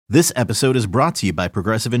This episode is brought to you by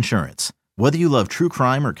Progressive Insurance. Whether you love true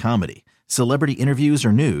crime or comedy, celebrity interviews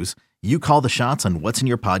or news, you call the shots on what's in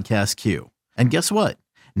your podcast queue. And guess what?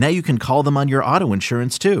 Now you can call them on your auto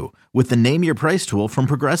insurance too with the Name Your Price tool from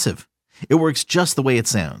Progressive. It works just the way it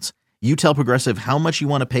sounds. You tell Progressive how much you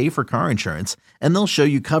want to pay for car insurance, and they'll show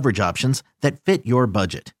you coverage options that fit your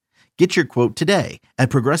budget. Get your quote today at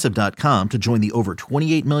Progressive.com to join the over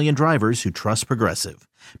 28 million drivers who trust Progressive.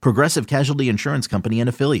 Progressive Casualty Insurance Company and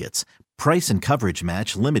Affiliates. Price and coverage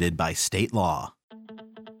match limited by state law.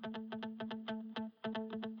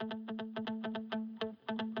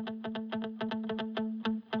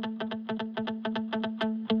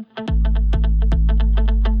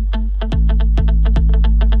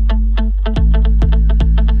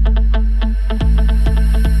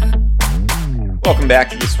 Welcome back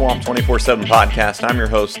to the Swamp 24/7 podcast. I'm your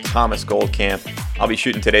host, Thomas Goldcamp. I'll be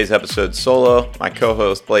shooting today's episode solo. My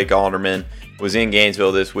co-host, Blake Alderman, was in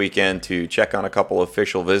Gainesville this weekend to check on a couple of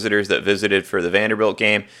official visitors that visited for the Vanderbilt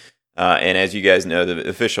game. And as you guys know, the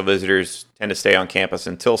official visitors tend to stay on campus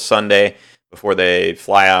until Sunday before they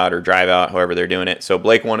fly out or drive out, however they're doing it. So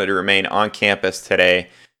Blake wanted to remain on campus today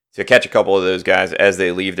to catch a couple of those guys as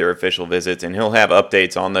they leave their official visits, and he'll have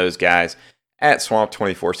updates on those guys at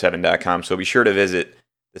swamp247.com. So be sure to visit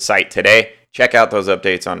the site today. Check out those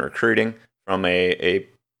updates on recruiting from a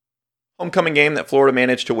homecoming game that Florida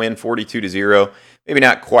managed to win 42-0. Maybe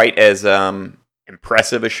not quite as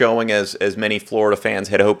impressive a showing as many Florida fans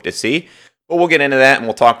had hoped to see. But we'll get into that, and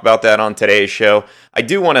we'll talk about that on today's show. I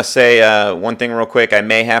do want to say one thing real quick. I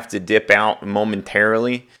may have to dip out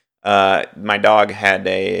momentarily. My dog had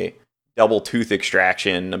a double tooth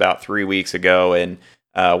extraction about 3 weeks ago, and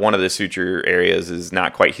one of the suture areas is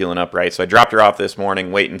not quite healing up right. So I dropped her off this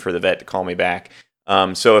morning, waiting for the vet to call me back.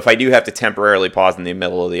 So if I do have to temporarily pause in the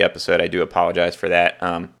middle of the episode, I do apologize for that.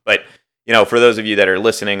 But, you know, for those of you that are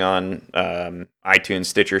listening on iTunes,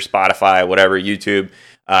 Stitcher, Spotify, whatever, YouTube,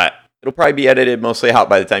 it'll probably be edited mostly out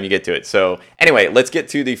by the time you get to it. So anyway, let's get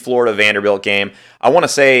to the Florida Vanderbilt game. I want to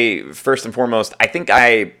say, first and foremost, I think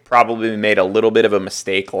I probably made a little bit of a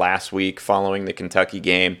mistake last week following the Kentucky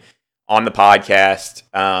game on the podcast.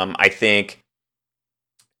 I think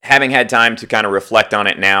having had time to kind of reflect on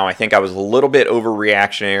it now, I think I was a little bit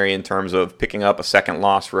overreactionary in terms of picking up a second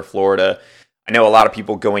loss for Florida. I know a lot of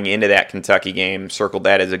people going into that Kentucky game circled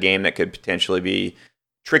that as a game that could potentially be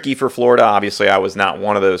tricky for Florida. Obviously, I was not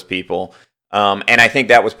one of those people. And I think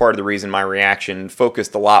that was part of the reason my reaction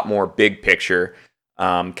focused a lot more big picture,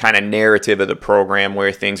 kind of narrative of the program,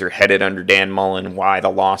 where things are headed under Dan Mullen, why the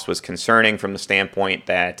loss was concerning from the standpoint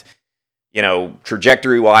that, you know,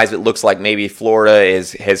 trajectory-wise, it looks like maybe Florida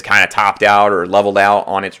has kind of topped out or leveled out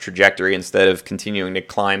on its trajectory instead of continuing to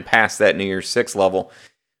climb past that New Year's Six level.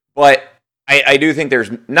 But I do think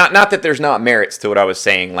there's not that there's not merits to what I was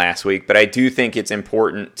saying last week, but I do think it's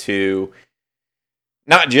important to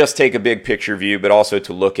not just take a big picture view, but also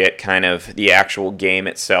to look at kind of the actual game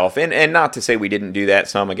itself. And not to say we didn't do that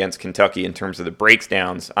some against Kentucky in terms of the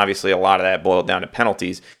breakdowns. Obviously, a lot of that boiled down to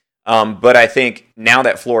penalties. But I think now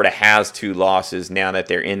that Florida has two losses, now that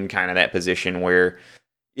they're in kind of that position where,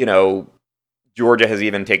 you know, Georgia has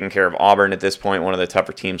even taken care of Auburn at this point, one of the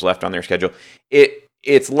tougher teams left on their schedule,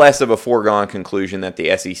 it's less of a foregone conclusion that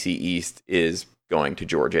the SEC East is going to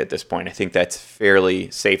Georgia at this point. I think that's a fairly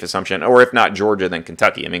safe assumption, or if not Georgia, then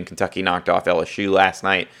Kentucky. I mean, Kentucky knocked off LSU last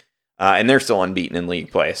night, and they're still unbeaten in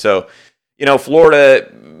league play. So, you know,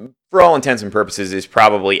 Florida, for all intents and purposes, is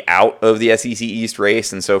probably out of the SEC East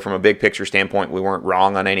race, and so from a big picture standpoint, we weren't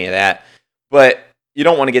wrong on any of that. But you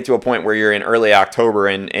don't want to get to a point where you're in early October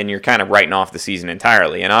and you're kind of writing off the season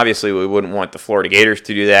entirely. And obviously, we wouldn't want the Florida Gators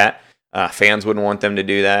to do that. Fans wouldn't want them to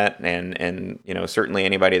do that, and you know, certainly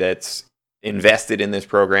anybody that's invested in this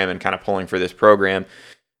program and kind of pulling for this program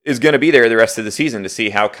is going to be there the rest of the season to see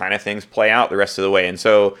how kind of things play out the rest of the way. And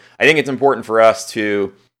so I think it's important for us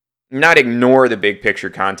to not ignore the big picture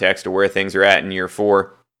context of where things are at in year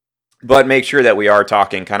four, but make sure that we are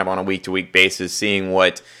talking kind of on a week-to-week basis, seeing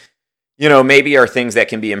what, you know, maybe are things that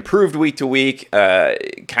can be improved week to week,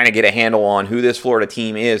 kind of get a handle on who this Florida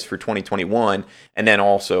team is for 2021, and then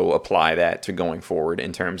also apply that to going forward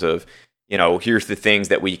in terms of, you know, here's the things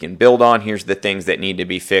that we can build on, here's the things that need to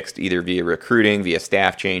be fixed either via recruiting, via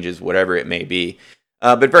staff changes, whatever it may be.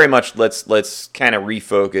 But very much let's kind of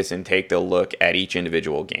refocus and take the look at each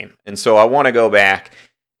individual game. And so I want to go back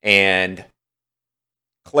and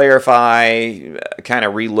clarify, kind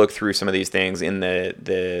of relook through some of these things in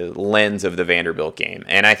the lens of the Vanderbilt game.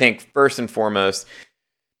 And I think first and foremost,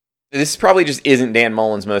 this probably just isn't Dan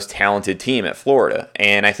Mullen's most talented team at Florida.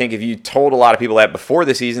 And I think if you told a lot of people that before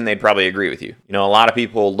the season, they'd probably agree with you. You know, a lot of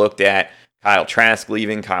people looked at Kyle Trask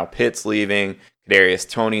leaving, Kyle Pitts leaving, Kadarius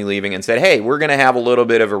Toney leaving, and said, hey, we're going to have a little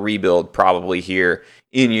bit of a rebuild probably here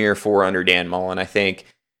in year 4 under Dan Mullen. I think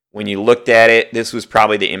when you looked at it, this was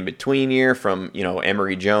probably the in-between year from,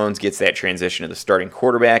 Emory Jones gets that transition to the starting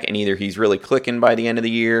quarterback, and either he's really clicking by the end of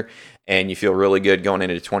the year and you feel really good going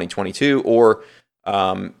into 2022, or,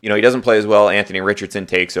 he doesn't play as well, Anthony Richardson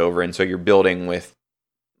takes over, and so you're building with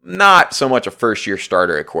not so much a first-year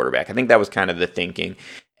starter at quarterback. I think that was kind of the thinking.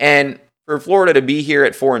 And for Florida to be here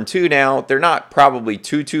at 4-2 now, they're not probably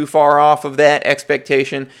too far off of that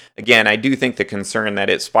expectation. Again, I do think the concern that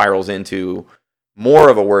it spirals into more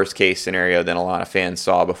of a worst-case scenario than a lot of fans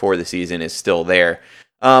saw before the season is still there.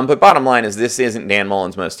 But bottom line is this isn't Dan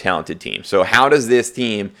Mullen's most talented team. So how does this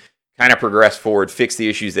team kind of progress forward, fix the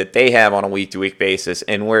issues that they have on a week-to-week basis,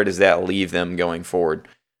 and where does that leave them going forward?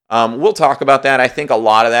 We'll talk about that. I think a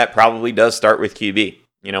lot of that probably does start with QB.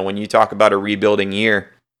 When you talk about a rebuilding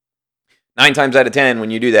year, 9 times out of 10, when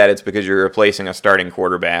you do that, it's because you're replacing a starting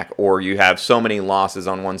quarterback or you have so many losses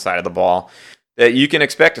on one side of the ball that you can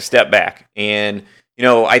expect a step back. And,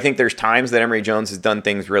 I think there's times that Emory Jones has done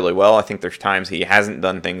things really well. I think there's times he hasn't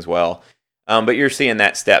done things well. But you're seeing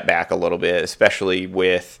that step back a little bit, especially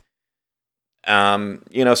with, some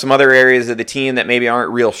other areas of the team that maybe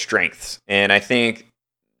aren't real strengths. And I think,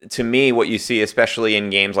 to me, what you see, especially in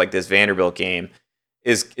games like this Vanderbilt game,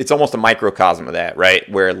 is it's almost a microcosm of that, right?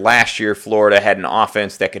 Where last year Florida had an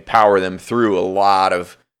offense that could power them through a lot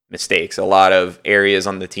of mistakes, a lot of areas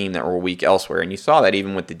on the team that were weak elsewhere. And you saw that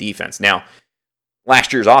even with the defense. Now,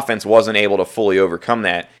 last year's offense wasn't able to fully overcome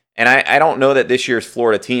that. And I don't know that this year's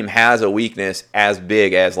Florida team has a weakness as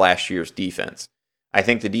big as last year's defense. I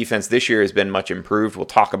think the defense this year has been much improved. We'll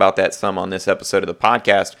talk about that some on this episode of the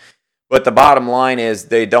podcast. But the bottom line is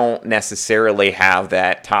they don't necessarily have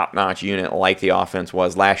that top-notch unit like the offense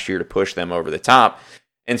was last year to push them over the top.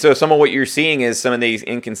 And so some of what you're seeing is some of these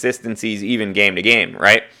inconsistencies even game to game,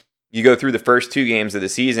 right? You go through the first 2 games of the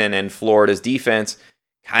season and Florida's defense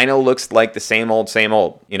kind of looks like the same old.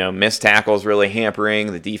 Missed tackles really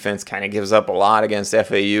hampering. The defense kind of gives up a lot against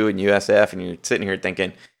FAU and USF, and you're sitting here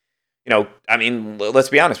thinking, let's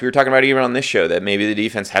be honest. We were talking about even on this show that maybe the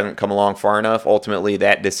defense hasn't come along far enough. Ultimately,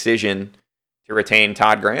 that decision to retain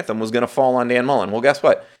Todd Grantham was going to fall on Dan Mullen. Well, guess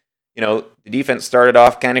what? The defense started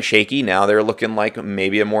off kind of shaky. Now they're looking like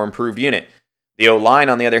maybe a more improved unit. The O-line,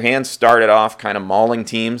 on the other hand, started off kind of mauling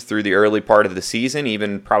teams through the early part of the season,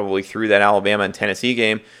 even probably through that Alabama and Tennessee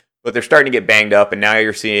game. But they're starting to get banged up, and now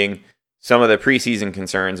you're seeing some of the preseason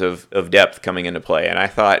concerns of depth coming into play. And I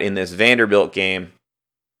thought in this Vanderbilt game,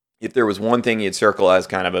 if there was one thing you'd circle as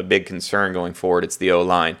kind of a big concern going forward, it's the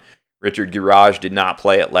O-line. Richard Gurage did not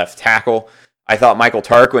play at left tackle. I thought Michael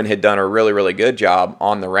Tarquin had done a really, really good job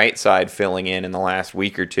on the right side filling in the last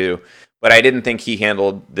week or two, but I didn't think he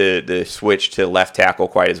handled the switch to left tackle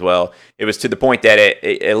quite as well. It was to the point that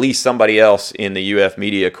at least somebody else in the UF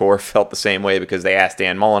media corps felt the same way because they asked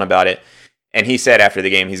Dan Mullen about it, and he said after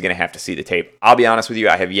the game he's going to have to see the tape. I'll be honest with you,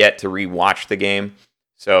 I have yet to rewatch the game.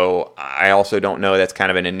 So I also don't know. That's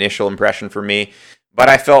kind of an initial impression for me. But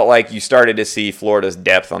I felt like you started to see Florida's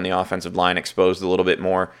depth on the offensive line exposed a little bit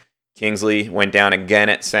more. Kingsley went down again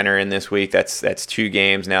at center in this week. That's 2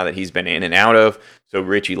 games now that he's been in and out of. So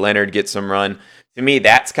Richie Leonard gets some run. To me,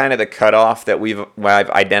 that's kind of the cutoff that I've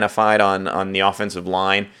identified on the offensive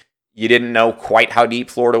line. You didn't know quite how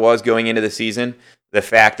deep Florida was going into the season. The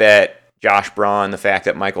fact that Josh Braun, the fact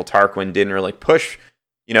that Michael Tarquin didn't really push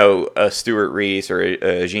a Stuart Reese or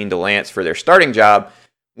a Jean Delance for their starting job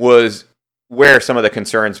was where some of the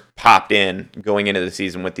concerns popped in going into the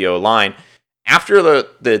season with the O-line. After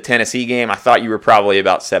the Tennessee game, I thought you were probably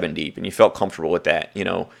about 7 deep, and you felt comfortable with that.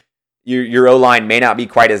 Your O-line may not be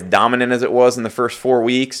quite as dominant as it was in the first 4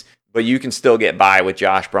 weeks, but you can still get by with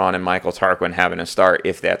Josh Braun and Michael Tarquin having a start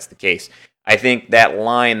if that's the case. I think that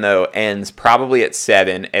line, though, ends probably at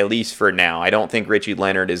 7, at least for now. I don't think Richie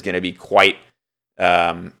Leonard is going to be quite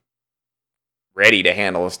ready to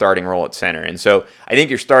handle a starting role at center. And so I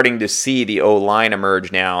think you're starting to see the O-line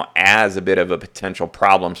emerge now as a bit of a potential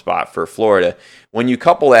problem spot for Florida. When you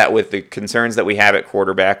couple that with the concerns that we have at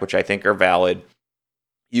quarterback, which I think are valid,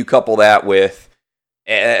 you couple that with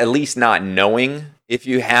at least not knowing if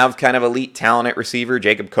you have kind of elite talent at receiver.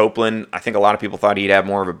 Jacob Copeland, I think a lot of people thought he'd have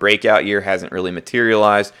more of a breakout year, hasn't really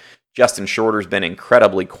materialized. Justin Shorter's been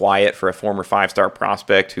incredibly quiet for a former 5-star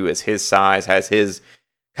prospect who is his size, has his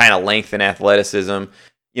kind of length and athleticism.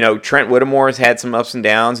 Trent Whittemore has had some ups and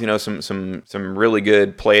downs, some really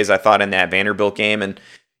good plays I thought in that Vanderbilt game. And,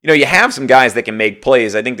 you have some guys that can make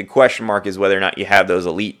plays. I think the question mark is whether or not you have those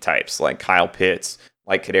elite types like Kyle Pitts,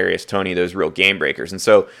 like Kadarius Toney, those real game breakers. And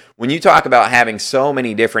so when you talk about having so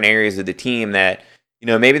many different areas of the team that,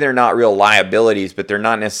 maybe they're not real liabilities, but they're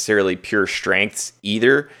not necessarily pure strengths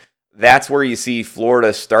either, that's where you see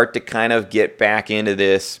Florida start to kind of get back into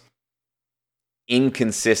this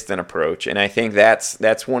inconsistent approach. And I think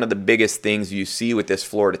that's one of the biggest things you see with this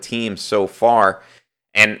Florida team so far.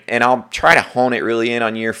 And I'll try to hone it really in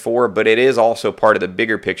on year 4, but it is also part of the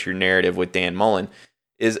bigger picture narrative with Dan Mullen,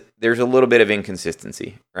 is there's a little bit of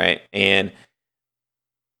inconsistency, right? And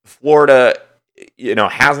Florida,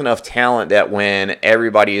 has enough talent that when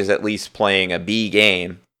everybody is at least playing a B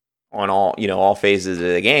game on all phases of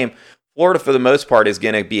the game, Florida, for the most part, is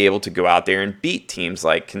going to be able to go out there and beat teams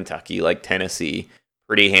like Kentucky, like Tennessee,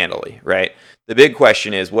 pretty handily, right? The big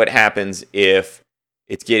question is what happens if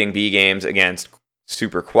it's getting B games against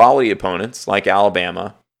super quality opponents like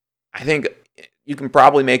Alabama. I think you can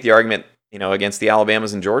probably make the argument, against the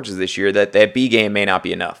Alabamas and Georgias this year that B game may not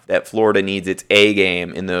be enough, that Florida needs its A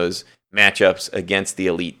game in those matchups against the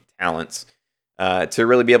elite talents to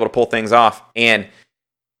really be able to pull things off. And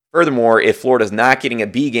furthermore, if Florida's not getting a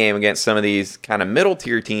B game against some of these kind of middle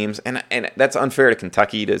tier teams, and that's unfair to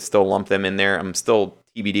Kentucky to still lump them in there. I'm still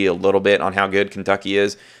TBD a little bit on how good Kentucky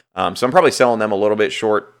is. So I'm probably selling them a little bit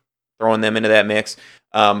short, throwing them into that mix.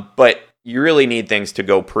 But you really need things to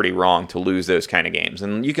go pretty wrong to lose those kind of games.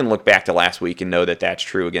 And you can look back to last week and know that that's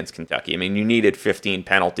true against Kentucky. I mean, you needed 15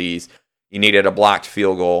 penalties. You needed a blocked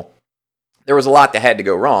field goal. There was a lot that had to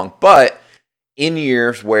go wrong. But in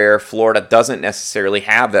years where Florida doesn't necessarily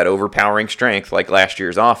have that overpowering strength like last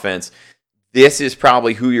year's offense, this is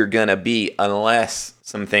probably who you're going to be unless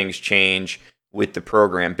some things change with the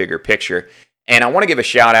program bigger picture. And I want to give a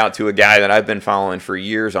shout out to a guy that I've been following for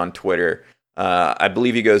years on Twitter. I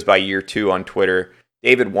believe he goes by Year 2 on Twitter.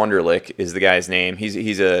 David Wunderlich is the guy's name.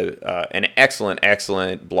 He's an excellent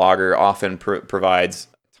blogger, often provides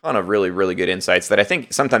a ton of really, really good insights that I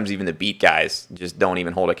think sometimes even the beat guys just don't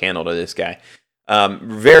even hold a candle to this guy.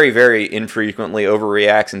 Very, very infrequently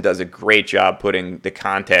overreacts and does a great job putting the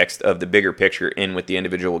context of the bigger picture in with the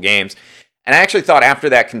individual games. And I actually thought after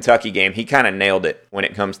that Kentucky game, he kind of nailed it when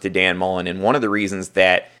it comes to Dan Mullen. And one of the reasons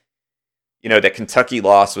that, that Kentucky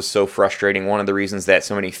loss was so frustrating, one of the reasons that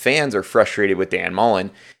so many fans are frustrated with Dan Mullen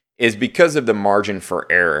is because of the margin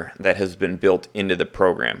for error that has been built into the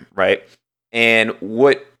program, right? And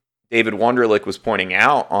what David Wunderlich was pointing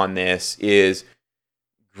out on this is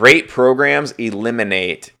great programs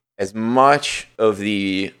eliminate as much of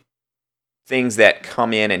the things that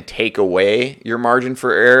come in and take away your margin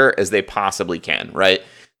for error as they possibly can, right?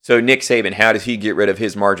 So Nick Saban, how does he get rid of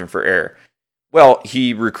his margin for error? Well,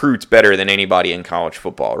 he recruits better than anybody in college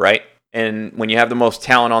football, right? And when you have the most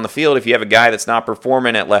talent on the field, if you have a guy that's not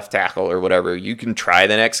performing at left tackle or whatever, you can try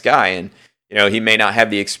the next guy. And, he may not have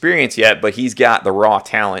the experience yet, but he's got the raw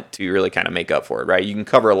talent to really kind of make up for it, right? You can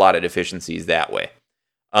cover a lot of deficiencies that way.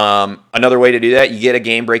 Another way to do that, you get a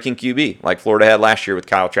game-breaking QB like Florida had last year with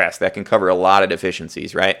Kyle Trask. That can cover a lot of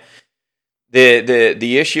deficiencies, right?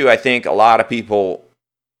 The issue I think a lot of people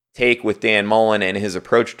take with Dan Mullen and his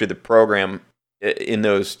approach to the program in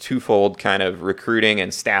those twofold kind of recruiting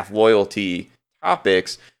and staff loyalty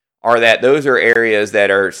topics are that those are areas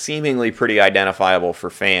that are seemingly pretty identifiable for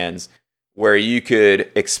fans where you could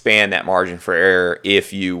expand that margin for error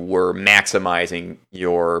if you were maximizing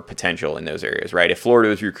your potential in those areas, right? If Florida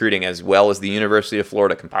was recruiting as well as the University of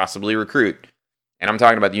Florida can possibly recruit, and I'm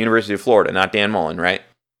talking about the University of Florida, not Dan Mullen, right?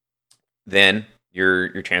 Then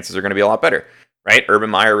your chances are going to be a lot better, right? Urban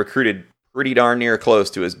Meyer recruited pretty darn near close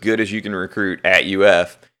to as good as you can recruit at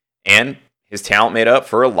UF, and his talent made up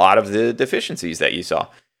for a lot of the deficiencies that you saw.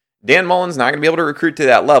 Dan Mullen's not going to be able to recruit to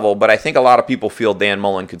that level, but I think a lot of people feel Dan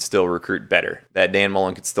Mullen could still recruit better, that Dan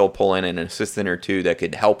Mullen could still pull in an assistant or two that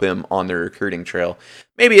could help him on the recruiting trail,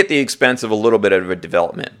 maybe at the expense of a little bit of a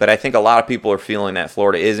development. But I think a lot of people are feeling that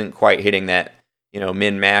Florida isn't quite hitting that,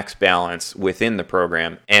 min-max balance within the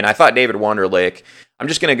program. And I thought David Wunderlich, I'm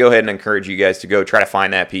just going to go ahead and encourage you guys to go try to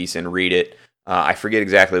find that piece and read it. I forget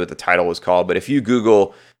exactly what the title was called, but if you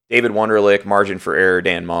Google David Wunderlich, margin for error,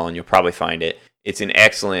 Dan Mullen, you'll probably find it. It's an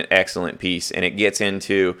excellent piece, and it gets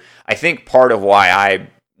into, I think, part of why I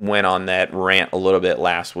went on that rant a little bit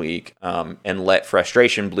last week and let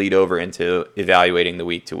frustration bleed over into evaluating the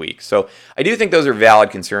week to week. So I do think those are valid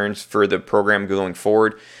concerns for the program going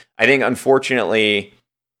forward. I think, unfortunately,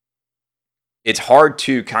 it's hard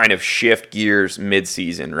to kind of shift gears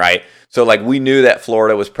mid-season, right? So, we knew that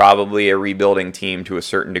Florida was probably a rebuilding team to a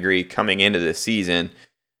certain degree coming into this season.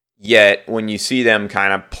 Yet, when you see them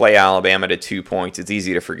kind of play Alabama to 2 points, it's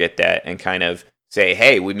easy to forget that and kind of say,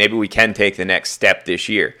 hey, maybe we can take the next step this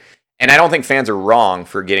year. And I don't think fans are wrong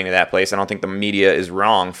for getting to that place. I don't think the media is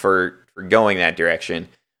wrong for going that direction.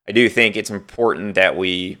 I do think it's important that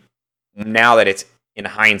now that it's in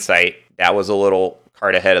hindsight, that was a little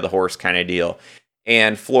cart ahead of the horse kind of deal.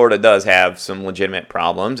 And Florida does have some legitimate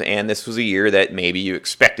problems, and this was a year that maybe you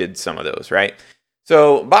expected some of those, right?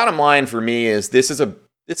 So bottom line for me is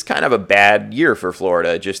it's kind of a bad year for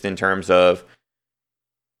Florida, just in terms of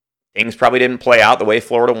things probably didn't play out the way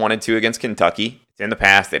Florida wanted to against Kentucky. It's in the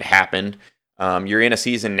past. It happened. You're in a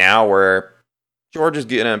season now where Georgia's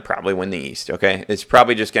going to probably win the East, okay? It's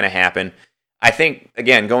probably just going to happen. I think,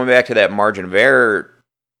 again, going back to that margin of error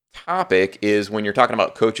topic, is when you're talking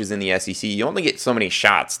about coaches in the SEC, you only get so many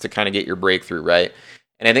shots to kind of get your breakthrough, right?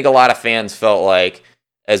 And I think a lot of fans felt like,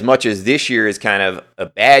 as much as this year is kind of a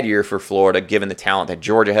bad year for Florida, given the talent that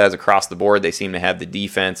Georgia has across the board, they seem to have the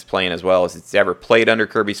defense playing as well as it's ever played under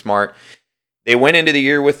Kirby Smart. They went into the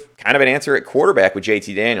year with kind of an answer at quarterback with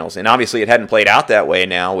JT Daniels, and obviously it hadn't played out that way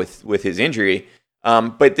now with his injury.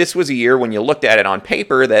 But this was a year when you looked at it on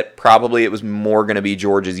paper that probably it was more going to be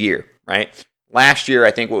Georgia's year, right? Last year,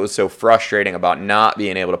 I think what was so frustrating about not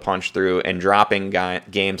being able to punch through and dropping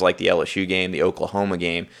games like the LSU game, the Oklahoma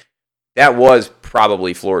game, that was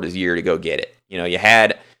probably Florida's year to go get it. You know, you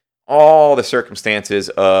had all the circumstances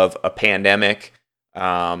of a pandemic,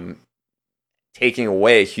 taking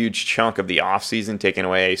away a huge chunk of the offseason, taking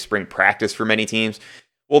away spring practice for many teams.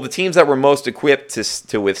 Well, the teams that were most equipped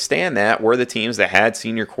to withstand that were the teams that had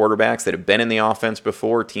senior quarterbacks that have been in the offense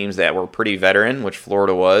before, teams that were pretty veteran, which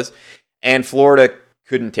Florida was. And Florida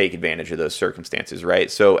couldn't take advantage of those circumstances,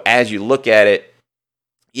 right? So as you look at it,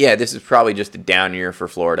 yeah, this is probably just a down year for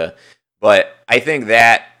Florida. But I think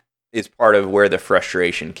that is part of where the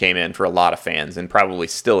frustration came in for a lot of fans and probably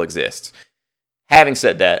still exists. Having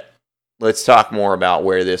said that, let's talk more about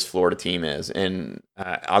where this Florida team is. And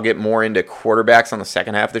I'll get more into quarterbacks on the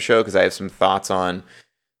second half of the show because I have some thoughts on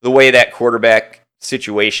the way that quarterback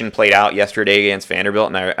situation played out yesterday against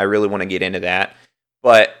Vanderbilt, and I really want to get into that.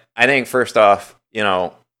 But I think first off, you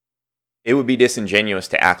know, it would be disingenuous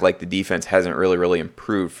to act like the defense hasn't really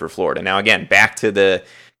improved for Florida. Now, again, back to the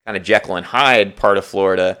kind of Jekyll and Hyde part of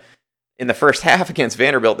Florida. In the first half against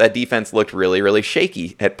Vanderbilt, that defense looked really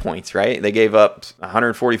shaky at points, right? They gave up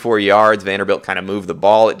 144 yards. Vanderbilt kind of moved the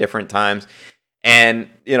ball at different times. And,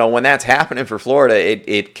 you know, when that's happening for Florida,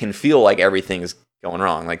 it can feel like everything's going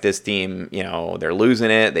wrong. Like this team, you know, they're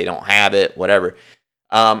losing it. They don't have it, whatever.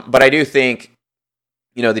 But I do think,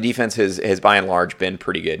 you know, the defense has by and large been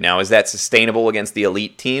pretty good. Now, is that sustainable against the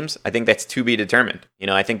elite teams? I think that's to be determined. You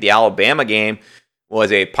know, I think the Alabama game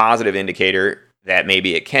was a positive indicator that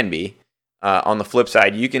maybe it can be. On the flip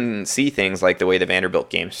side, you can see things like the way the Vanderbilt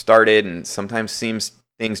game started, and sometimes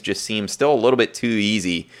things just seem still a little bit too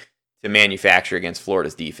easy to manufacture against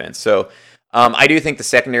Florida's defense. So I do think the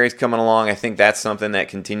secondary is coming along. I think that's something that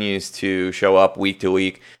continues to show up week to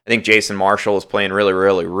week. I think Jason Marshall is playing really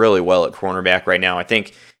well at cornerback right now. I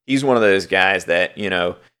think he's one of those guys that, you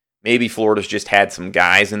know, maybe Florida's just had some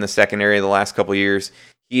guys in the secondary the last couple of years.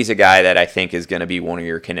 He's a guy that I think is going to be one of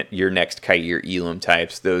your next Kaiir Elam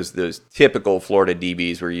types, those typical Florida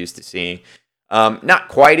DBs we're used to seeing. Not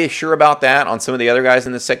quite as sure about that on some of the other guys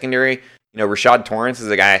in the secondary. You know, Rashad Torrance is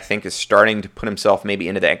a guy I think is starting to put himself maybe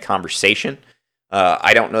into that conversation.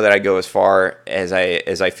 I don't know that I go as far as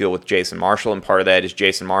I feel with Jason Marshall, and part of that is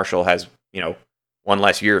Jason Marshall has, you know, one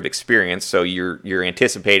less year of experience, so you're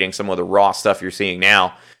anticipating some of the raw stuff you're seeing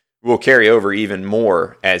now will carry over even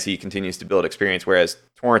more as he continues to build experience, whereas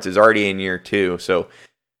Torrance is already in year 2. So,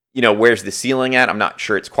 you know, where's the ceiling at? I'm not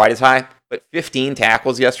sure it's quite as high, but 15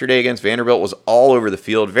 tackles yesterday against Vanderbilt was all over the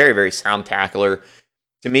field. Very sound tackler.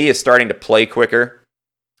 To me, is starting to play quicker.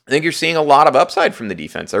 I think you're seeing a lot of upside from the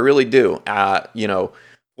defense. I really do. You know,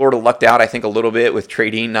 Florida lucked out, I think, a little bit with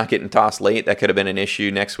Trey Dean not getting tossed late. That could have been an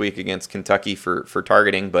issue next week against Kentucky for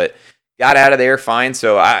targeting, but got out of there fine.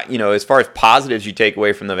 So, you know, as far as positives you take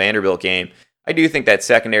away from the Vanderbilt game, I do think that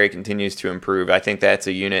secondary continues to improve. I think that's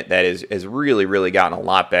a unit that has really gotten a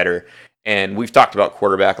lot better. And we've talked about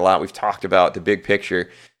quarterback a lot. We've talked about the big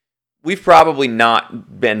picture. We've probably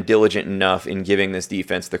not been diligent enough in giving this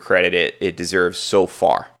defense the credit it deserves so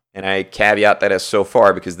far. And I caveat that as so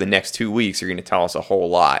far because the next 2 weeks are going to tell us a whole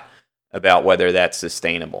lot about whether that's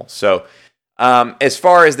sustainable. So, as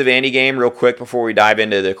far as the Vandy game, real quick before we dive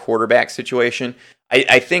into the quarterback situation,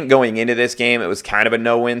 I think going into this game, it was kind of a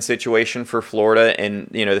no-win situation for Florida. And,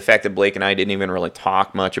 you know, the fact that Blake and I didn't even really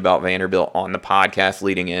talk much about Vanderbilt on the podcast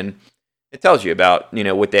leading in, it tells you about, you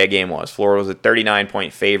know, what that game was. Florida was a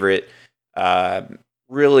 39-point favorite.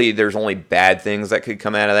 Really, there's only bad things that could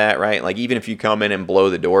come out of that, right? Like, even if you come in and blow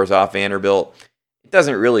the doors off Vanderbilt, it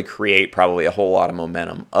doesn't really create probably a whole lot of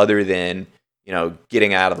momentum other than,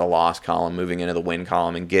 getting out of the loss column, moving into the win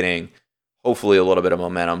column, and getting hopefully a little bit of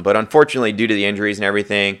momentum. But unfortunately, due to the injuries and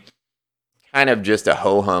everything, kind of just a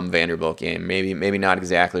ho-hum Vanderbilt game. Maybe not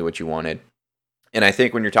exactly what you wanted. And I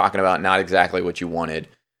think when you're talking about not exactly what you wanted,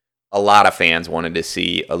 a lot of fans wanted to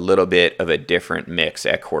see a little bit of a different mix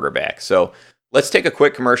at quarterback. So let's take a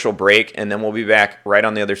quick commercial break, and then we'll be back right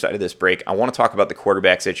on the other side of this break. I want to talk about the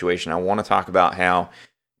quarterback situation. I want to talk about how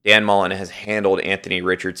Dan Mullen has handled Anthony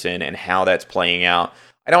Richardson and how that's playing out.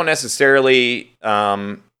 I don't necessarily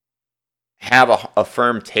have a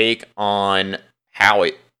firm take on how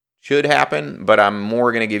it should happen, but I'm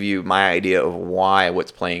more going to give you my idea of why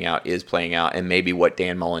what's playing out is playing out and maybe what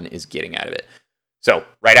Dan Mullen is getting out of it. So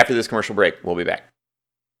right after this commercial break, we'll be back.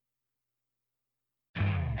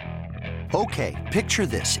 Okay, picture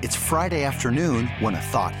this. It's Friday afternoon when a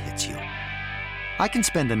thought hits you. I can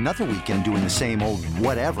spend another weekend doing the same old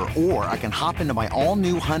whatever, or I can hop into my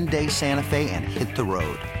all-new Hyundai Santa Fe and hit the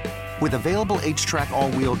road. With available H-Track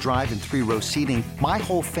all-wheel drive and 3-row seating, my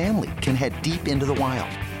whole family can head deep into the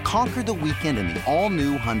wild. Conquer the weekend in the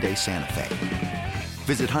all-new Hyundai Santa Fe.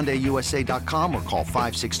 Visit HyundaiUSA.com or call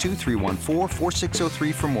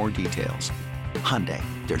 562-314-4603 for more details. Hyundai,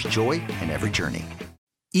 there's joy in every journey.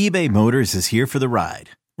 eBay Motors is here for the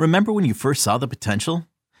ride. Remember when you first saw the potential?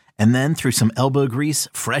 And then through some elbow grease,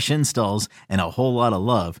 fresh installs, and a whole lot of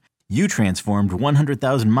love, you transformed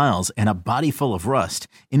 100,000 miles and a body full of rust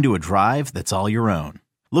into a drive that's all your own.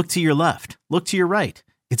 Look to your left. Look to your right.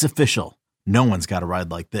 It's official. No one's got a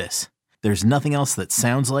ride like this. There's nothing else that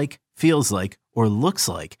sounds like, feels like, or looks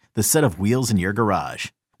like the set of wheels in your garage.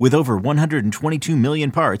 With over 122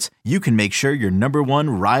 million parts, you can make sure your number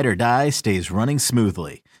one ride or die stays running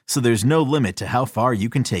smoothly. So there's no limit to how far you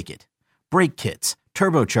can take it. Brake kits,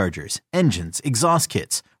 turbochargers, engines, exhaust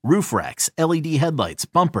kits, roof racks, LED headlights,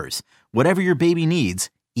 bumpers, whatever your baby needs,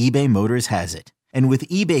 eBay Motors has it. And with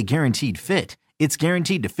eBay Guaranteed Fit, it's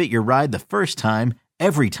guaranteed to fit your ride the first time,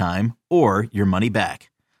 every time, or your money back.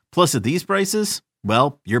 Plus at these prices,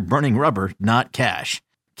 well, you're burning rubber, not cash.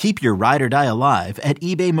 Keep your ride or die alive at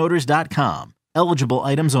ebaymotors.com. Eligible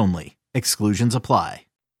items only. Exclusions apply.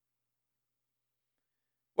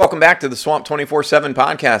 Welcome back to the Swamp 24/7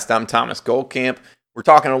 podcast. I'm Thomas Goldkamp. We're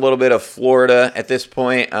talking a little bit of Florida at this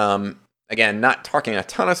point. Again, not talking a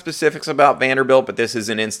ton of specifics about Vanderbilt, but this is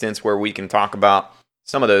an instance where we can talk about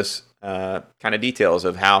some of those kind of details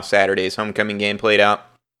of how Saturday's homecoming game played out.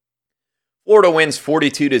 Florida wins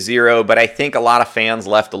 42-0, but I think a lot of fans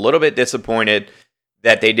left a little bit disappointed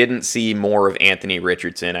that they didn't see more of Anthony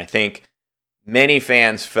Richardson. I think many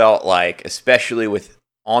fans felt like, especially with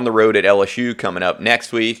on the road at LSU coming up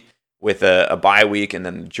next week with a bye week and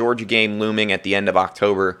then the Georgia game looming at the end of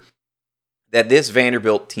October, that this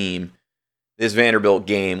Vanderbilt team, this Vanderbilt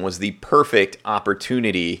game was the perfect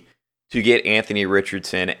opportunity to get Anthony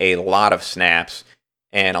Richardson a lot of snaps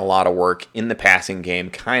and a lot of work in the passing game,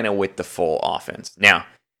 kind of with the full offense. Now,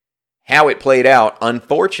 how it played out,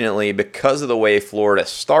 unfortunately, because of the way Florida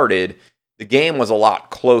started, the game was a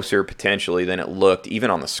lot closer potentially than it looked,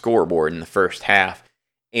 even on the scoreboard in the first half.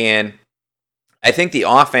 And I think the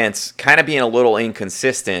offense kind of being a little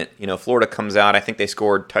inconsistent. Florida comes out, I think they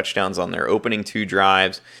scored touchdowns on their opening 2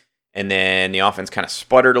 drives, and then the offense kind of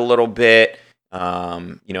sputtered a little bit.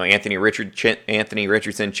 Anthony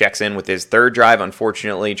Richardson checks in with his 3rd drive,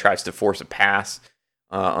 unfortunately, tries to force a pass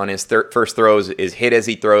on his first throws, is hit as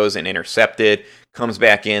he throws and intercepted, comes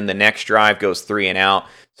back in, the next drive goes 3 and out.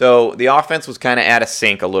 So the offense was kind of out of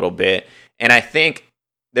sync a little bit, and I think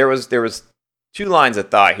there was 2 lines of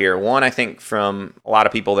thought here. One, I think from a lot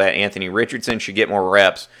of people that Anthony Richardson should get more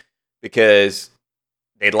reps because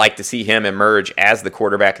they'd like to see him emerge as the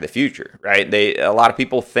quarterback of the future, right? A lot of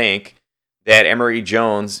people think that Emory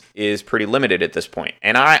Jones is pretty limited at this point.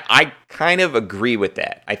 And I kind of agree with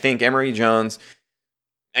that. I think Emory Jones,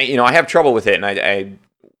 I have trouble with it, and I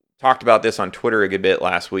talked about this on Twitter a good bit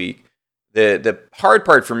last week. The hard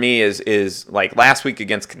part for me is like last week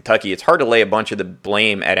against Kentucky, it's hard to lay a bunch of the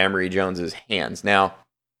blame at Emory Jones's hands. Now,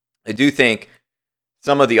 I do think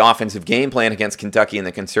some of the offensive game plan against Kentucky and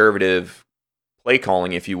the conservative play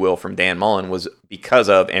calling, if you will, from Dan Mullen was because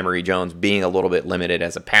of Emory Jones being a little bit limited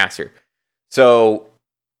as a passer. So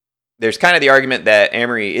there's kind of the argument that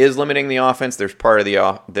Emory is limiting the offense. There's part of the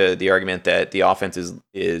argument that the offense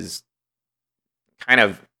is kind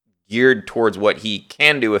of geared towards what he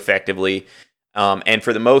can do effectively. And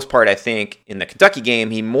for the most part, I think in the Kentucky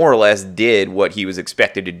game, he more or less did what he was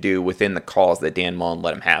expected to do within the calls that Dan Mullen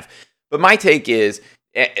let him have. But my take is,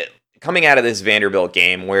 coming out of this Vanderbilt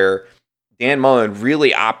game where Dan Mullen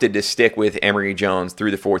really opted to stick with Emory Jones through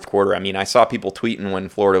the fourth quarter. I mean, I saw people tweeting when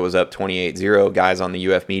Florida was up 28-0, guys on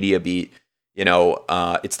the UF media beat,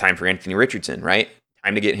 it's time for Anthony Richardson, right?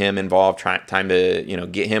 Time to get him involved, time to,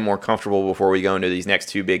 get him more comfortable before we go into these next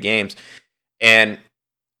two big games. And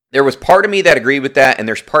there was part of me that agreed with that, and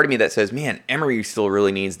there's part of me that says, man, Emory still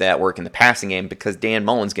really needs that work in the passing game because Dan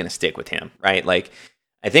Mullen's going to stick with him, right? Like,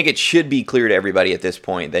 I think it should be clear to everybody at this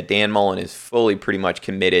point that Dan Mullen is fully pretty much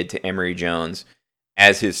committed to Emory Jones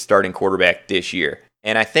as his starting quarterback this year.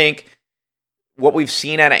 And I think what we've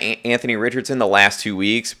seen out of Anthony Richardson the last 2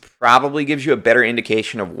 weeks probably gives you a better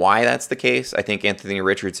indication of why that's the case. I think Anthony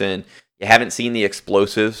Richardson, you haven't seen the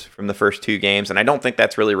explosives from the first two games, and I don't think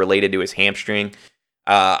that's really related to his hamstring.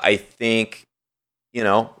 I think,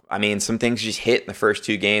 some things just hit in the first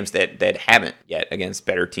two games that haven't yet against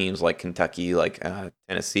better teams like Kentucky, like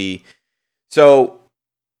Tennessee. So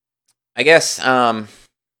I guess,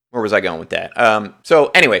 where was I going with that?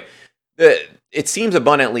 So anyway, it seems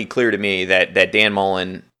abundantly clear to me that Dan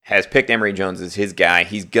Mullen has picked Emory Jones as his guy.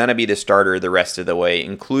 He's going to be the starter the rest of the way,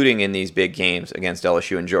 including in these big games against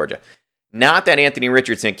LSU and Georgia. Not that Anthony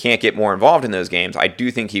Richardson can't get more involved in those games. I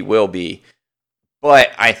do think he will be.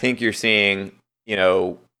 But I think you're seeing,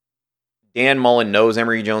 Dan Mullen knows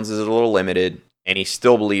Emory Jones is a little limited, and he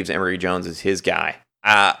still believes Emory Jones is his guy.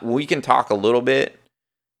 We can talk a little bit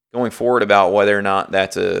going forward about whether or not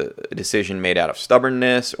that's a decision made out of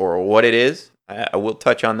stubbornness or what it is. I will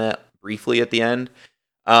touch on that briefly at the end.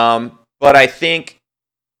 But I think,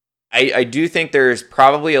 I do think there's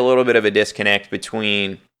probably a little bit of a disconnect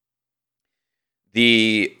between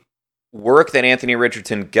the work that Anthony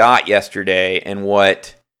Richardson got yesterday and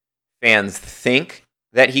what fans think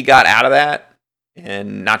that he got out of that,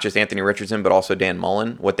 and not just Anthony Richardson, but also Dan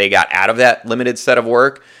Mullen, what they got out of that limited set of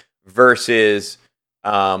work versus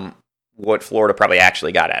what Florida probably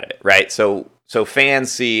actually got out of it, right? So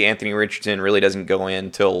fans see Anthony Richardson really doesn't go in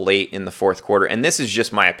until late in the fourth quarter, and this is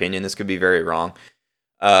just my opinion. This could be very wrong.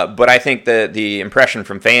 But I think the impression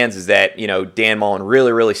from fans is that, Dan Mullen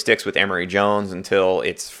really, really sticks with Emory Jones until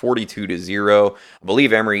it's 42-0. I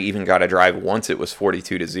believe Emory even got a drive once it was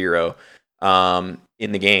 42-0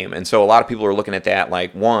 in the game. And so a lot of people are looking at that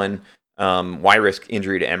like, one, why risk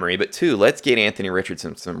injury to Emory? But two, let's get Anthony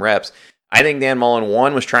Richardson some reps. I think Dan Mullen,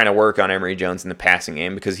 one, was trying to work on Emory Jones in the passing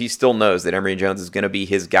game because he still knows that Emory Jones is going to be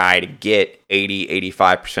his guy to get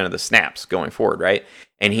 80-85% of the snaps going forward, right?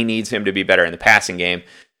 And he needs him to be better in the passing game.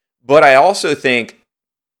 But I also think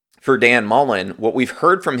for Dan Mullen, what we've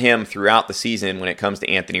heard from him throughout the season when it comes to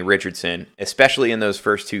Anthony Richardson, especially in those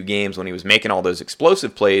first two games when he was making all those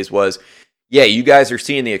explosive plays, was, yeah, you guys are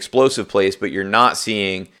seeing the explosive plays, but you're not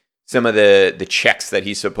seeing some of the checks that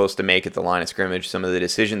he's supposed to make at the line of scrimmage, some of the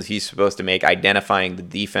decisions he's supposed to make, identifying the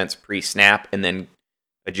defense pre-snap and then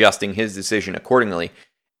adjusting his decision accordingly.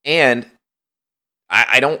 And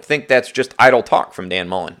I don't think that's just idle talk from Dan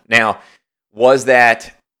Mullen. Now, was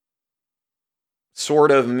that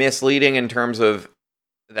sort of misleading in terms of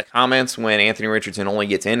the comments when Anthony Richardson only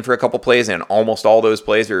gets in for a couple plays and almost all those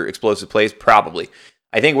plays are explosive plays? Probably.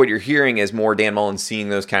 I think what you're hearing is more Dan Mullen seeing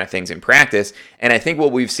those kind of things in practice. And I think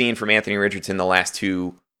what we've seen from Anthony Richardson the last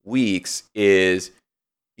 2 weeks is,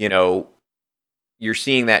 you're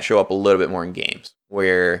seeing that show up a little bit more in games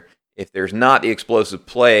where if there's not the explosive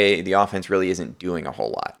play, the offense really isn't doing a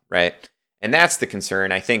whole lot, right? And that's the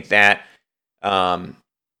concern. I think that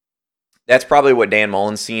that's probably what Dan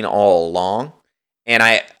Mullen's seen all along. And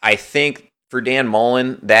I think for Dan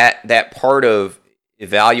Mullen, that part of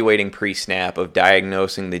evaluating pre-snap, of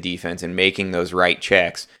diagnosing the defense and making those right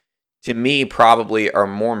checks, to me probably are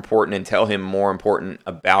more important and tell him more important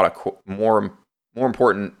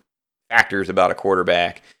factors about a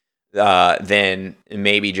quarterback than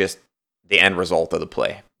maybe just the end result of the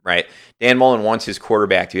play, right? Dan Mullen wants his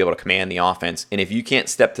quarterback to be able to command the offense. And if you can't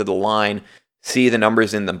step to the line, see the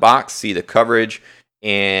numbers in the box, see the coverage,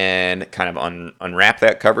 and kind of unwrap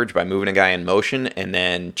that coverage by moving a guy in motion and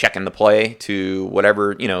then checking the play to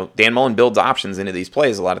whatever, Dan Mullen builds options into these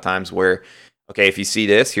plays a lot of times where, okay, if you see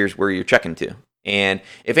this, here's where you're checking to. And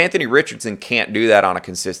if Anthony Richardson can't do that on a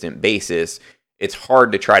consistent basis, it's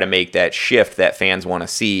hard to try to make that shift that fans want to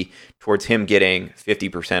see towards him getting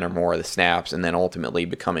 50% or more of the snaps and then ultimately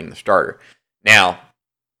becoming the starter. Now,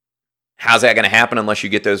 how's that going to happen unless you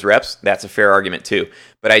get those reps? That's a fair argument too.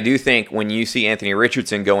 But I do think when you see Anthony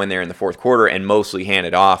Richardson go in there in the fourth quarter and mostly hand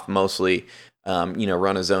it off, mostly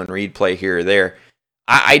run a zone read play here or there,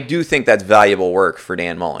 I do think that's valuable work for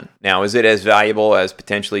Dan Mullen. Now, is it as valuable as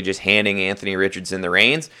potentially just handing Anthony Richardson the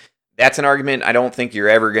reins? That's an argument I don't think you're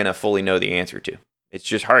ever going to fully know the answer to. It's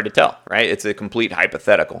just hard to tell, right? It's a complete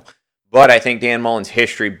hypothetical. But I think Dan Mullen's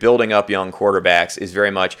history building up young quarterbacks is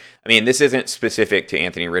very much, I mean, this isn't specific to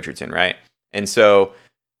Anthony Richardson, right? And so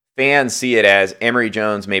fans see it as Emory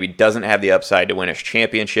Jones maybe doesn't have the upside to win us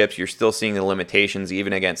championships. You're still seeing the limitations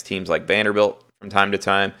even against teams like Vanderbilt from time to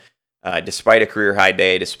time. Despite a career-high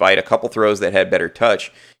day, despite a couple throws that had better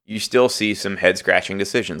touch, you still see some head-scratching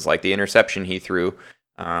decisions like the interception he threw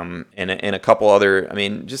and a couple other, I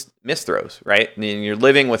mean, just missed throws, right? I mean, you're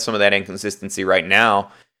living with some of that inconsistency right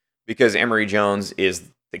now because Emory Jones is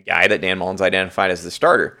the guy that Dan Mullen's identified as the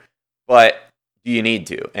starter. But do you need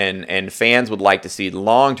to? And fans would like to see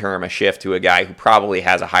long-term a shift to a guy who probably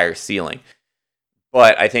has a higher ceiling.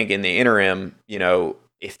 But I think in the interim,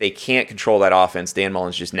 if they can't control that offense, Dan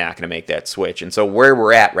Mullen's just not going to make that switch. And so where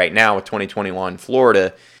we're at right now with 2021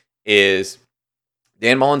 Florida is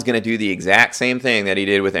Dan Mullen's going to do the exact same thing that he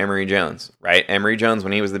did with Emory Jones, right? Emory Jones,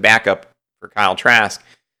 when he was the backup for Kyle Trask,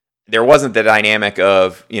 there wasn't the dynamic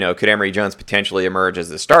of, could Emory Jones potentially emerge as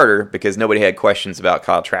the starter because nobody had questions about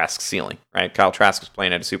Kyle Trask's ceiling, right? Kyle Trask was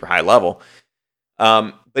playing at a super high level.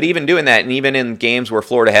 But even doing that, and even in games where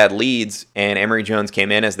Florida had leads and Emory Jones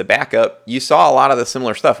came in as the backup, you saw a lot of the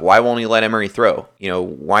similar stuff. Why won't he let Emory throw?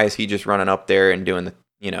 Why is he just running up there and doing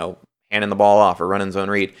the, handing the ball off or running zone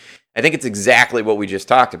read? I think it's exactly what we just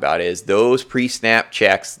talked about is those pre-snap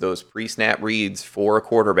checks, those pre-snap reads for a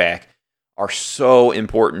quarterback are so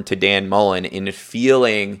important to Dan Mullen in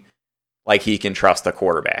feeling like he can trust the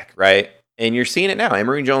quarterback, right? And you're seeing it now.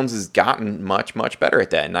 Emory Jones has gotten much, much better at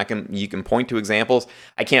that. And you can point to examples.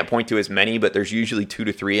 I can't point to as many, but there's usually 2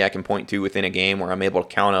 to 3 I can point to within a game where I'm able to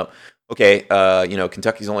count up, okay,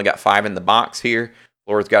 Kentucky's only got 5 in the box here.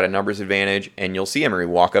 Florida's got a numbers advantage, and you'll see Emory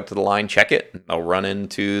walk up to the line, check it, and they'll run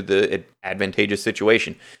into the advantageous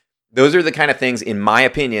situation. Those are the kind of things, in my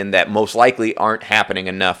opinion, that most likely aren't happening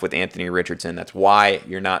enough with Anthony Richardson. That's why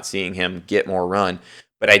you're not seeing him get more run.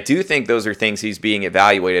 But I do think those are things he's being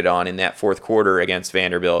evaluated on in that fourth quarter against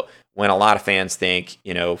Vanderbilt when a lot of fans think,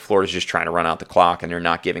 Florida's just trying to run out the clock and they're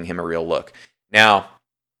not giving him a real look. Now,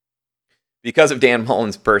 because of Dan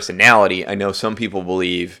Mullen's personality, I know some people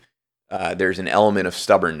believe there's an element of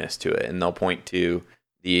stubbornness to it, and they'll point to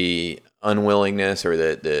the unwillingness or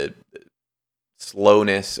the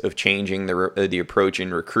slowness of changing the approach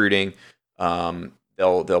in recruiting.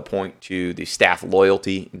 They'll point to the staff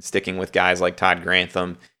loyalty and sticking with guys like Todd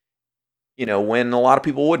Grantham, when a lot of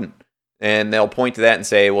people wouldn't. And they'll point to that and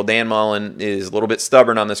say, well, Dan Mullen is a little bit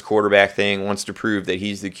stubborn on this quarterback thing, wants to prove that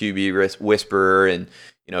he's the QB whisperer and,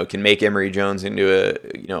 can make Emory Jones into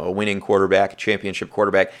a winning quarterback, a championship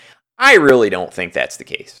quarterback. I really don't think that's the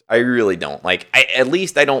case. I really don't. At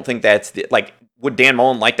least I don't think that's would Dan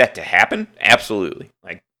Mullen like that to happen? Absolutely.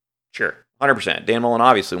 Sure. 100%. Dan Mullen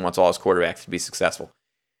obviously wants all his quarterbacks to be successful.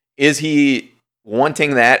 Is he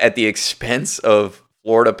wanting that at the expense of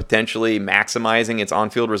Florida potentially maximizing its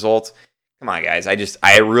on-field results? Come on, guys.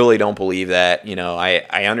 I really don't believe that.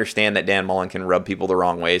 I understand that Dan Mullen can rub people the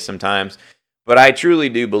wrong way sometimes, but I truly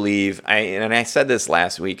do believe, and I said this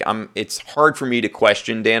last week, it's hard for me to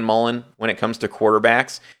question Dan Mullen when it comes to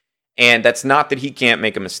quarterbacks, and that's not that he can't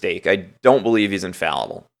make a mistake. I don't believe he's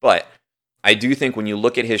infallible, but I do think when you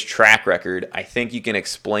look at his track record, I think you can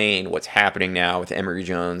explain what's happening now with Emory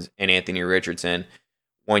Jones and Anthony Richardson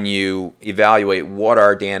when you evaluate what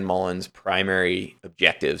are Dan Mullen's primary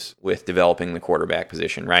objectives with developing the quarterback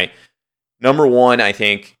position, right? Number one, I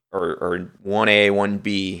think, or 1A,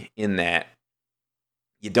 1B in that,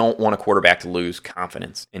 you don't want a quarterback to lose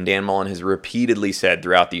confidence. And Dan Mullen has repeatedly said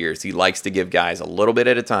throughout the years, he likes to give guys a little bit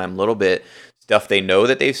at a time, little bit, stuff they know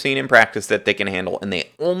that they've seen in practice that they can handle, and they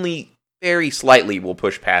only very slightly will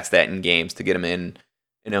push past that in games to get them in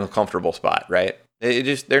a comfortable spot, right?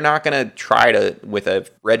 They're not going to try to, with a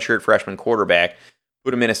redshirt freshman quarterback,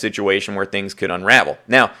 put them in a situation where things could unravel.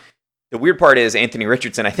 Now, the weird part is Anthony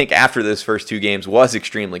Richardson, I think after those first 2 games, was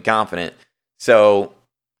extremely confident. So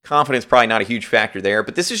confidence probably not a huge factor there,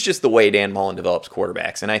 but this is just the way Dan Mullen develops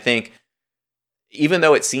quarterbacks. And I think even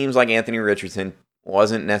though it seems like Anthony Richardson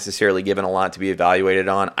wasn't necessarily given a lot to be evaluated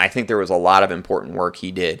on, I think there was a lot of important work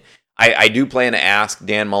he did. I do plan to ask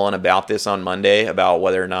Dan Mullen about this on Monday, about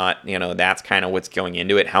whether or not, that's kind of what's going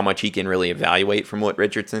into it, how much he can really evaluate from what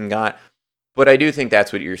Richardson got. But I do think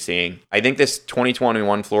that's what you're seeing. I think this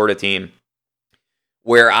 2021 Florida team,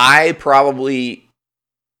 where I probably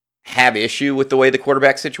have issue with the way the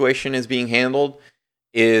quarterback situation is being handled,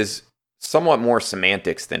 is somewhat more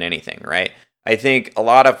semantics than anything, right? I think a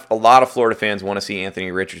lot of Florida fans want to see Anthony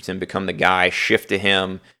Richardson become the guy, shift to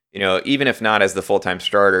him, even if not as the full-time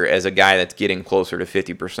starter, as a guy that's getting closer to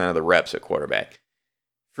 50% of the reps at quarterback.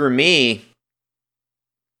 For me,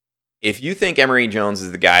 if you think Emory Jones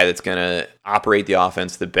is the guy that's going to operate the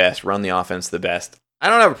offense the best, run the offense the best, I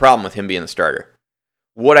don't have a problem with him being the starter.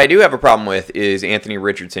 What I do have a problem with is Anthony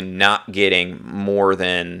Richardson not getting more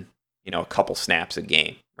than, a couple snaps a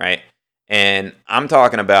game, right? And I'm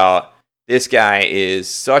talking about this guy is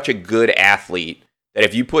such a good athlete that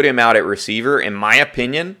if you put him out at receiver, in my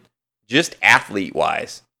opinion, just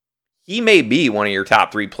athlete-wise, he may be one of your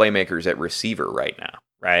top 3 playmakers at receiver right now,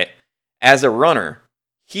 right? As a runner,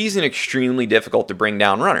 he's an extremely difficult to bring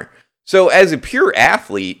down runner. So as a pure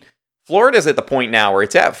athlete, Florida's at the point now where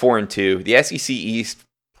it's at 4-2. The SEC East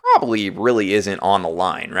probably really isn't on the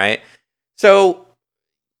line, right? So,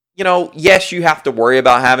 yes, you have to worry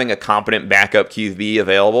about having a competent backup QB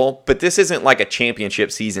available, but this isn't like a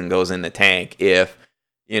championship season goes in the tank if,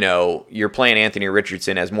 you're playing Anthony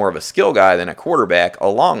Richardson as more of a skill guy than a quarterback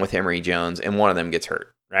along with Emory Jones and one of them gets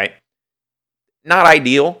hurt, right? Not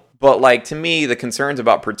ideal, but to me, the concerns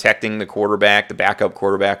about protecting the quarterback, the backup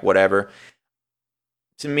quarterback, whatever,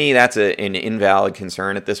 to me, that's an invalid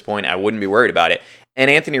concern at this point. I wouldn't be worried about it. And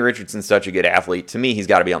Anthony Richardson's such a good athlete. To me, he's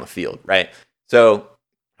got to be on the field, right? So,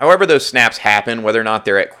 however those snaps happen, whether or not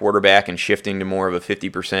they're at quarterback and shifting to more of a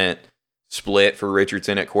 50% split for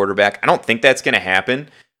Richardson at quarterback, I don't think that's going to happen.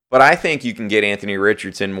 But I think you can get Anthony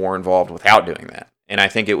Richardson more involved without doing that. And I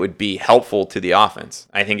think it would be helpful to the offense.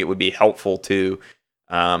 I think it would be helpful to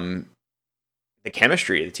the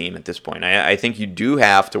chemistry of the team at this point. I think you do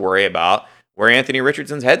have to worry about where Anthony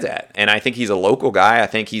Richardson's head's at. And I think he's a local guy. I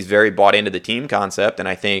think he's very bought into the team concept. And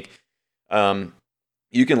I think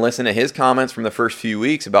you can listen to his comments from the first few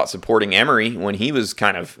weeks about supporting Emory when he was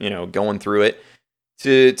kind of, going through it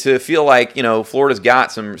to feel like, Florida's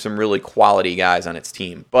got some really quality guys on its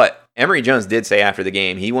team. But Emory Jones did say after the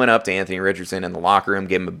game, he went up to Anthony Richardson in the locker room,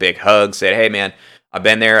 gave him a big hug, said, "Hey, man, I've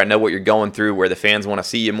been there. I know what you're going through, where the fans want to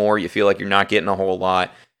see you more. You feel like you're not getting a whole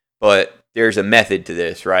lot. But there's a method to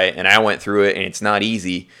this, right? And I went through it, and it's not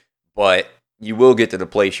easy, but you will get to the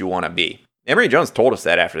place you want to be." Emory Jones told us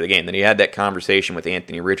that after the game, that he had that conversation with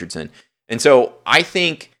Anthony Richardson. And so I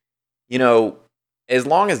think, as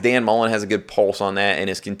long as Dan Mullen has a good pulse on that and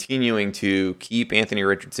is continuing to keep Anthony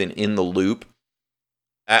Richardson in the loop,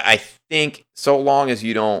 I think so long as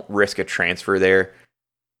you don't risk a transfer there,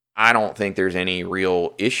 I don't think there's any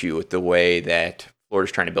real issue with the way that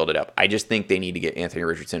Florida's trying to build it up. I just think they need to get Anthony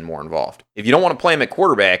Richardson more involved. If you don't want to play him at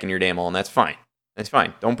quarterback in your Dan Mullen, that's fine. That's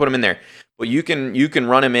fine. Don't put him in there. But you can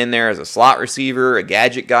run him in there as a slot receiver, a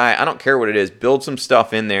gadget guy. I don't care what it is. Build some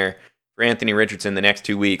stuff in there for Anthony Richardson the next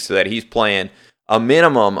 2 weeks so that he's playing a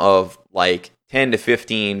minimum of 10 to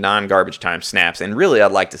 15 non-garbage time snaps. And really,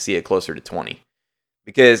 I'd like to see it closer to 20.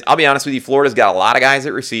 Because I'll be honest with you, Florida's got a lot of guys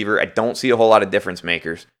at receiver. I don't see a whole lot of difference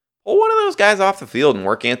makers. Pull one of those guys off the field and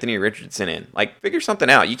work Anthony Richardson in. Figure something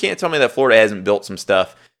out. You can't tell me that Florida hasn't built some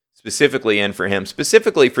stuff specifically in for him,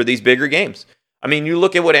 specifically for these bigger games. I mean, you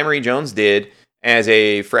look at what Emory Jones did as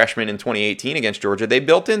a freshman in 2018 against Georgia. They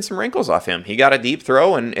built in some wrinkles off him. He got a deep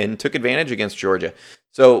throw and took advantage against Georgia.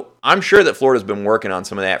 So I'm sure that Florida's been working on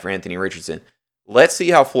some of that for Anthony Richardson. Let's see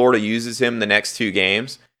how Florida uses him the next 2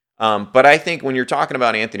 games. But I think when you're talking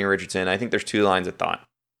about Anthony Richardson, I think there's 2 lines of thought.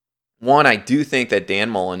 One, I do think that Dan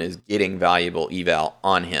Mullen is getting valuable eval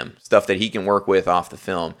on him, stuff that he can work with off the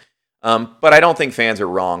film. But I don't think fans are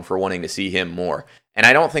wrong for wanting to see him more. And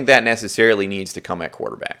I don't think that necessarily needs to come at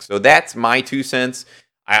quarterback. So that's my 2 cents.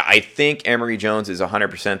 I think Emory Jones is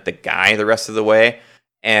 100% the guy the rest of the way.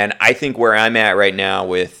 And I think where I'm at right now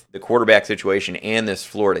with the quarterback situation and this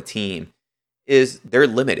Florida team is they're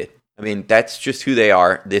limited. I mean, that's just who they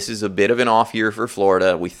are. This is a bit of an off year for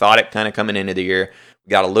Florida. We thought it kind of coming into the year. We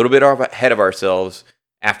got a little bit ahead of ourselves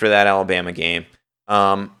after that Alabama game.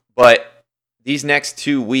 But these next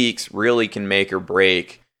 2 weeks really can make or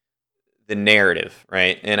break the narrative,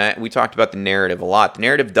 right? And we talked about the narrative a lot. The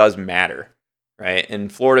narrative does matter, right? And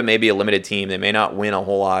Florida may be a limited team. They may not win a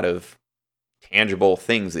whole lot of tangible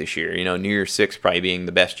things this year. New Year's 6 probably being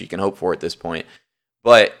the best you can hope for at this point.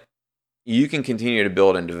 But you can continue to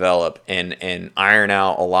build and develop and iron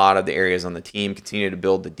out a lot of the areas on the team, continue to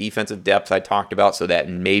build the defensive depth I talked about so that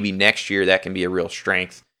maybe next year that can be a real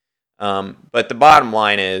strength. But the bottom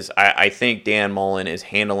line is I think Dan Mullen is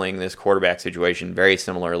handling this quarterback situation very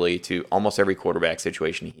similarly to almost every quarterback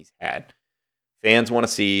situation he's had. Fans want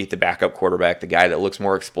to see the backup quarterback, the guy that looks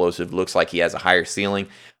more explosive, looks like he has a higher ceiling.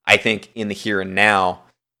 I think in the here and now,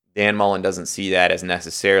 Dan Mullen doesn't see that as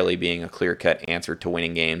necessarily being a clear-cut answer to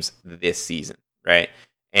winning games this season, right?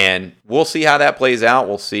 And we'll see how that plays out.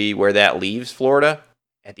 We'll see where that leaves Florida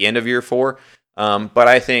at the end of year 4. But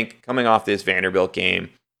I think coming off this Vanderbilt game,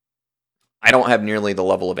 I don't have nearly the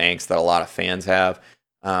level of angst that a lot of fans have.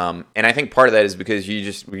 And I think part of that is because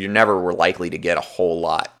you never were likely to get a whole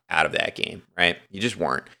lot out of that game, right? You just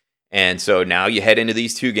weren't. And so now you head into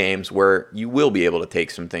these two games where you will be able to take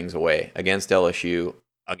some things away against LSU,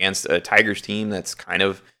 against a Tigers team that's kind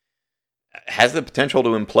of has the potential to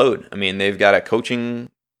implode. I mean, they've got a coaching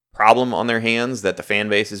problem on their hands that the fan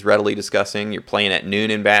base is readily discussing. You're playing at noon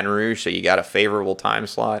in Baton Rouge, so you got a favorable time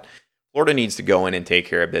slot. Florida needs to go in and take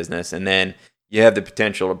care of business, and then you have the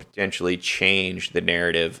potential to potentially change the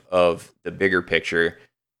narrative of the bigger picture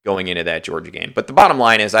going into that Georgia game. But the bottom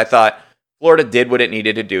line is I thought Florida did what it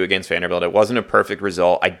needed to do against Vanderbilt. It wasn't a perfect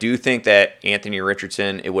result. I do think that Anthony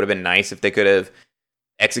Richardson, it would have been nice if they could have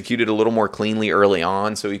executed a little more cleanly early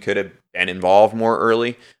on, so he could have been involved more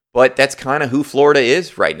early. But that's kind of who Florida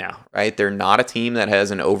is right now, right? They're not a team that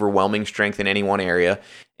has an overwhelming strength in any one area.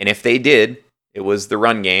 And if they did, it was the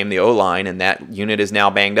run game, the O-line, and that unit is now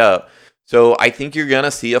banged up. So I think you're going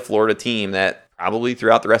to see a Florida team that probably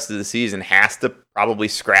throughout the rest of the season has to probably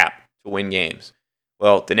scrap to win games.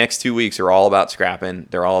 Well, the next 2 weeks are all about scrapping.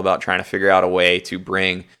 They're all about trying to figure out a way to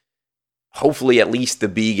bring hopefully at least the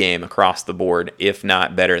B game across the board, if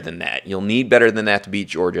not better than that. You'll need better than that to beat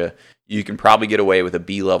Georgia. You can probably get away with a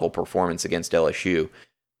B-level performance against LSU,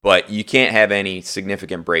 but you can't have any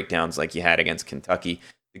significant breakdowns like you had against Kentucky.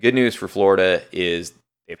 The good news for Florida is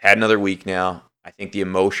they've had another week now. I think the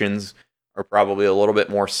emotions are probably a little bit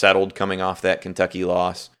more settled coming off that Kentucky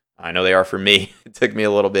loss. I know they are for me. It took me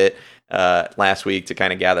a little bit last week to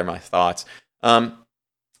kind of gather my thoughts.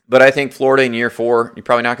 But I think Florida in year 4, you're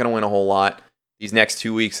probably not going to win a whole lot. These next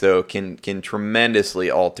 2 weeks, though, can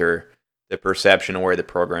tremendously alter the perception of where the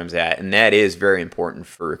program's at, and that is very important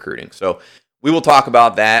for recruiting. So we will talk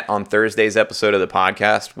about that on Thursday's episode of the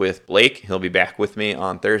podcast with Blake. He'll be back with me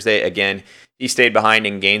on Thursday. Again, he stayed behind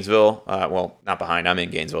in Gainesville. Well, not behind. I'm in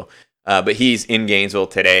Gainesville. But he's in Gainesville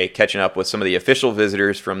today, catching up with some of the official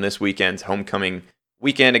visitors from this weekend's homecoming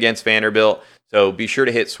weekend against Vanderbilt. So be sure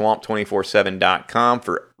to hit swamp247.com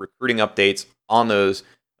for recruiting updates on those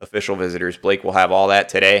official visitors. Blake will have all that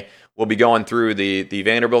today. We'll be going through the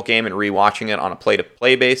Vanderbilt game and rewatching it on a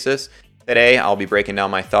play-to-play basis. Today, I'll be breaking down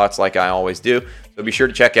my thoughts like I always do. So be sure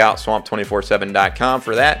to check out swamp247.com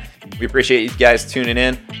for that. We appreciate you guys tuning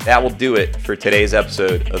in. That will do it for today's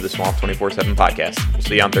episode of the Swamp 24/7 podcast. We'll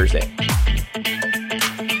see you on Thursday.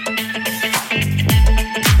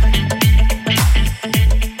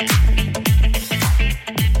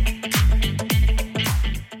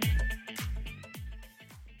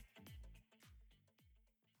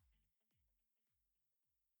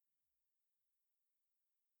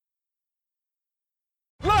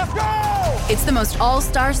 It's the most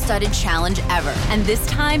all-star studded challenge ever, and this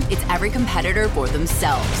time, it's every competitor for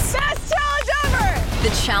themselves. Best challenge ever!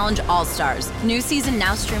 The Challenge All-Stars. New season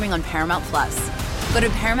now streaming on Paramount+. Go to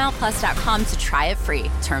ParamountPlus.com to try it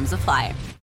free. Terms apply.